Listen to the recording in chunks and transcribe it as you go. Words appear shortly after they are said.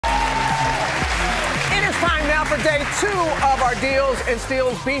Time now for day 2 of our Deals and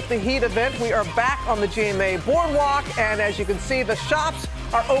Steals Beat the Heat event. We are back on the GMA boardwalk, and as you can see, the shops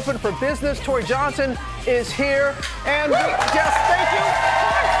are open for business. Tori Johnson is here, and we just thank you.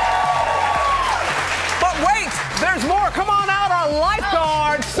 But wait, there's more. Come on out, our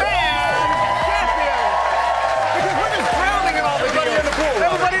lifeguard, Sam Champion. Because we're just drowning in all the Everybody in the pool.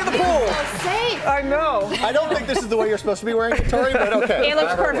 Everybody in the pool. Safe. I know. I don't think this is the way you're supposed to be wearing it, Tori, but okay. It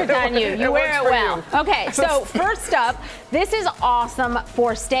looks perfect on you. You wear it well. Okay, so first up, this is awesome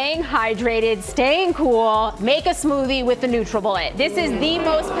for staying hydrated, staying cool. Make a smoothie with the NutriBullet. This is the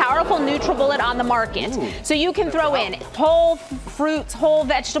most powerful NutriBullet on the market. So you can throw in whole fruits, whole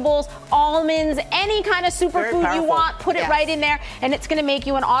vegetables, almonds, any kind of superfood you want. Put it right in there, and it's going to make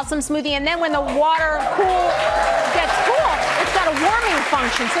you an awesome smoothie. And then when the water gets cool, it's got a warming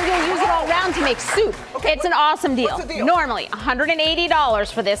function, so you'll use it all around to make soup. Okay, it's an awesome deal. What's the deal? Normally,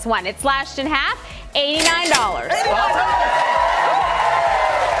 $180 for this one. It's slashed in half, $89.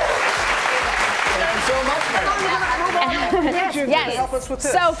 Yes. Help us with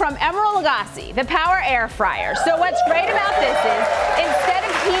this. So from Emerald Lagasse, the Power Air Fryer. So what's great about this is instead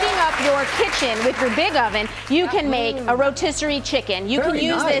of heating up your kitchen with your big oven, you can make a rotisserie chicken. You can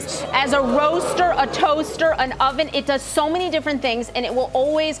use this as a roaster, a toaster, an oven. It does so many different things, and it will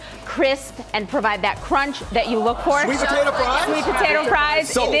always crisp and provide that crunch that you look for. Sweet potato fries? Sweet potato fries.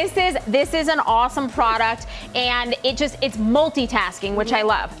 Sold. This is an awesome product, and it's multitasking, which I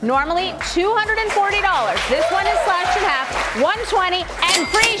love. Normally $240. This one is slashed in half, $120, and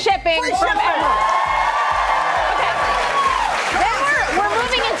free shipping from Emerald. Okay. Then we're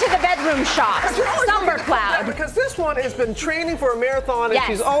moving into the bedroom shop. Summer Cloud. Because this one has been training for a marathon, and Yes.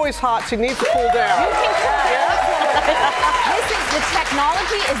 she's always hot. She needs to cool down. You can cool down. The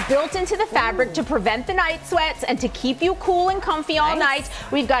technology is built into the fabric to prevent the night sweats and to keep you cool and comfy all night.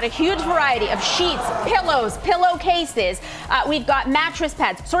 We've got a huge variety of sheets, pillows, pillowcases. We've got mattress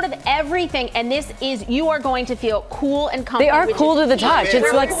pads, sort of everything. And you are going to feel cool and comfy. They are cool to the touch.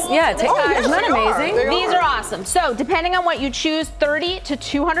 It's like, yeah, isn't that amazing? These are awesome. So depending on what you choose, $30 to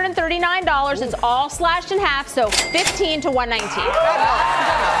 $239. It's all slashed in half, so $15 to $119. Okay.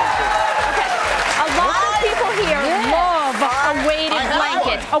 A lot of people here love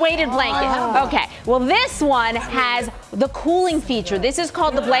a weighted blanket. Okay. Well, this one has the cooling feature. This is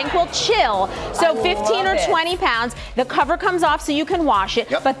called the Blankwell Chill. So 15 or 20 pounds. The cover comes off so you can wash it.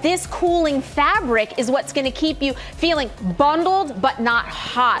 Yep. But this cooling fabric is what's going to keep you feeling bundled but not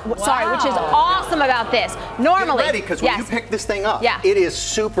hot. Sorry, which is awesome about this. Normally, get ready, because when you pick this thing up, it is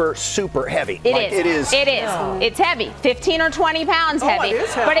super, super heavy. It is. It's heavy. 15 or 20 pounds heavy. It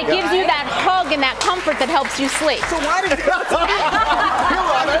is heavy. But it gives you that hug and that comfort that helps you sleep. So why did you love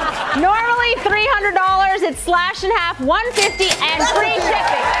it? Normally $300, it's slashed in half, $150, and free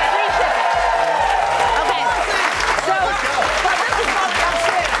shipping. Okay. So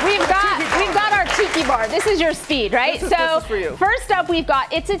we've got our Tiki Bar. This is your speed, right? This is for you. First up, we've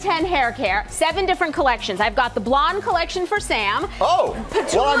got It's a 10 hair care, 7 different collections. I've got the blonde collection for Sam. Oh,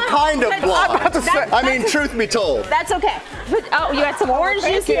 well, I'm kind of blonde. I mean, truth be told. That's okay. Oh, you had some orange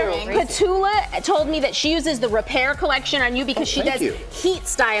juice here. you. Petula told me that she uses the repair collection on you because she does heat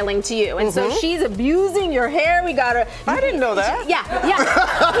styling to you. And so she's abusing your hair. We got her. I didn't know that. Yeah.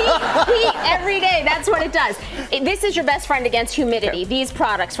 Heat every day. That's what it does. This is your best friend against humidity. These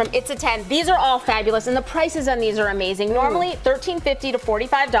products from It's a 10. These are all fabulous, and the prices on these are amazing. Normally $13.50 to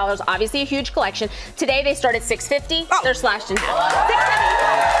 $45. Obviously a huge collection. Today they start at $6.50. They're slashed in half.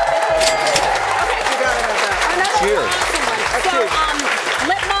 Cheers. So,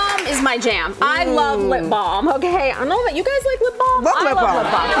 lip balm is my jam. I love lip balm, okay? I know that you guys like lip balm. I love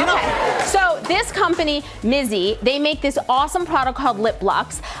lip balm. Okay. So this company, Mizzy, they make this awesome product called Lip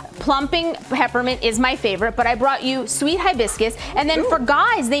Lux. Plumping peppermint is my favorite, but I brought you sweet hibiscus. And then for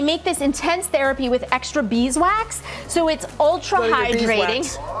guys, they make this intense therapy with extra beeswax. So it's ultra hydrating.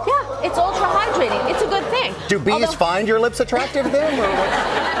 Yeah, it's ultra hydrating. It's a good thing. Do bees find your lips attractive then?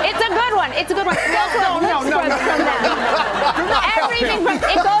 It's a good one. It's a good one. We also have lip scrubs from them. Everything from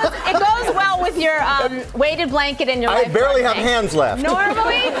it goes well with your weighted blanket and your. I barely have hands left.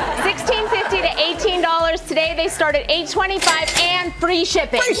 Normally $16.50 to $18. Today they start at $8.25 and free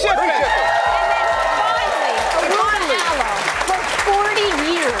shipping. Free shipping. And then finally, aloe. For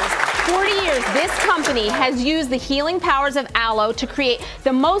 40 years, this company has used the healing powers of aloe to create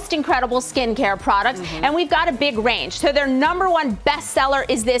the most incredible skincare products, and we've got a big range. So their #1 bestseller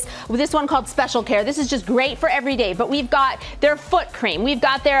is this one called Special Care. This is just great for every day, but we've got their foot cream, we've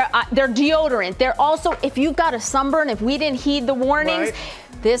got their deodorant. They're also, if you've got a sunburn, if we didn't heed the warnings,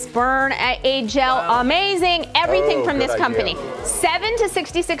 this burn aid gel, amazing. Everything from this company. Idea. $7 to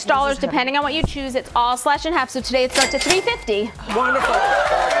 $66 depending on what you choose. It's all slash and half. So today it starts at $350. Wonderful.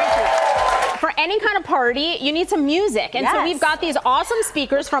 For any kind of party, you need some music. And so we've got these awesome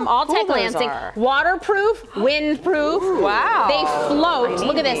speakers from All Tech Lansing. Waterproof, windproof. Wow. They float.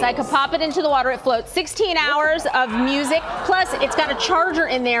 Look at this. I could pop it into the water. It floats. 16 hours of music. Plus, it's got a charger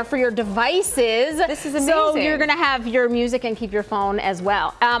in there for your devices. This is amazing. So you're going to have your music and keep your phone as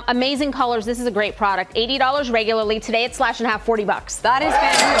well. Amazing colors. This is a great product. $80 regularly. Today it's slash and half, $40. That is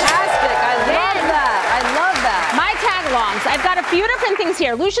fantastic. I love that. I love that. My tag-alongs. I've got a few different things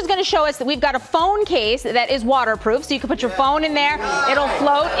here. Lucia's going to show us that we've got a phone case that is waterproof, so you can put your phone in there. It'll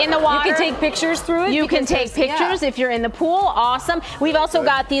float in the water. You can take pictures through it. You can take pictures if you're in the pool. Awesome. We've also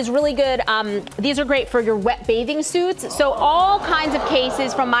got these really good, these are great for your wet bathing suits. So all kinds of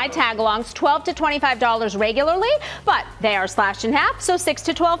cases from my tag-alongs, $12 to $25 regularly, but they are slashed in half, so $6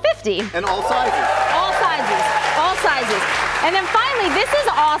 to $12.50. And all sizes. All sizes. All sizes. And then finally, this is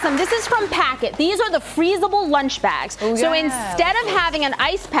awesome. This is from Packet. These are the freezable lunch bags. Oh, so yeah. instead of having an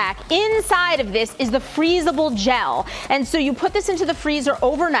ice pack, inside of this is the freezable gel. And so you put this into the freezer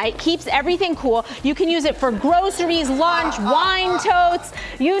overnight, keeps everything cool. You can use it for groceries, lunch, wine totes,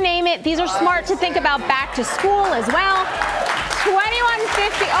 you name it. These are smart to think about back to school as well.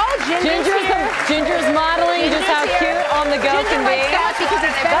 $21.50. Oh, Ginger's modeling just how cute on the go can be. Because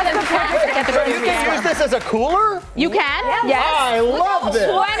it's better than plastic at the grocery You can use this as a cooler? You can? Yes. I love this.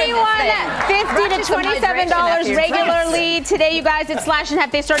 $21.50 to $27 regularly. Today, you guys, it's slash and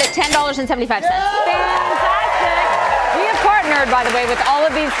half. They start at $10.75. Fantastic. We have partnered, by the way, with all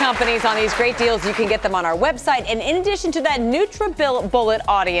of these companies on these great deals. You can get them on our website. And in addition to that NutriBullet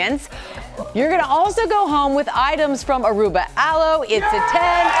audience, you're going to also go home with items from Aruba Aloe, It's a 10,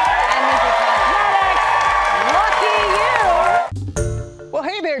 and Mrs. Cosmetics. Lucky you! Well,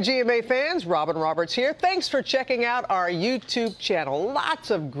 hey there, GMA fans. Robin Roberts here. Thanks for checking out our YouTube channel.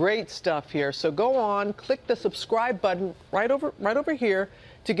 Lots of great stuff here. So go on, click the subscribe button right over here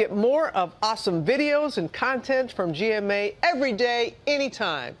to get more of awesome videos and content from GMA every day,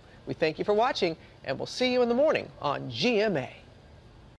 anytime. We thank you for watching, and we'll see you in the morning on GMA.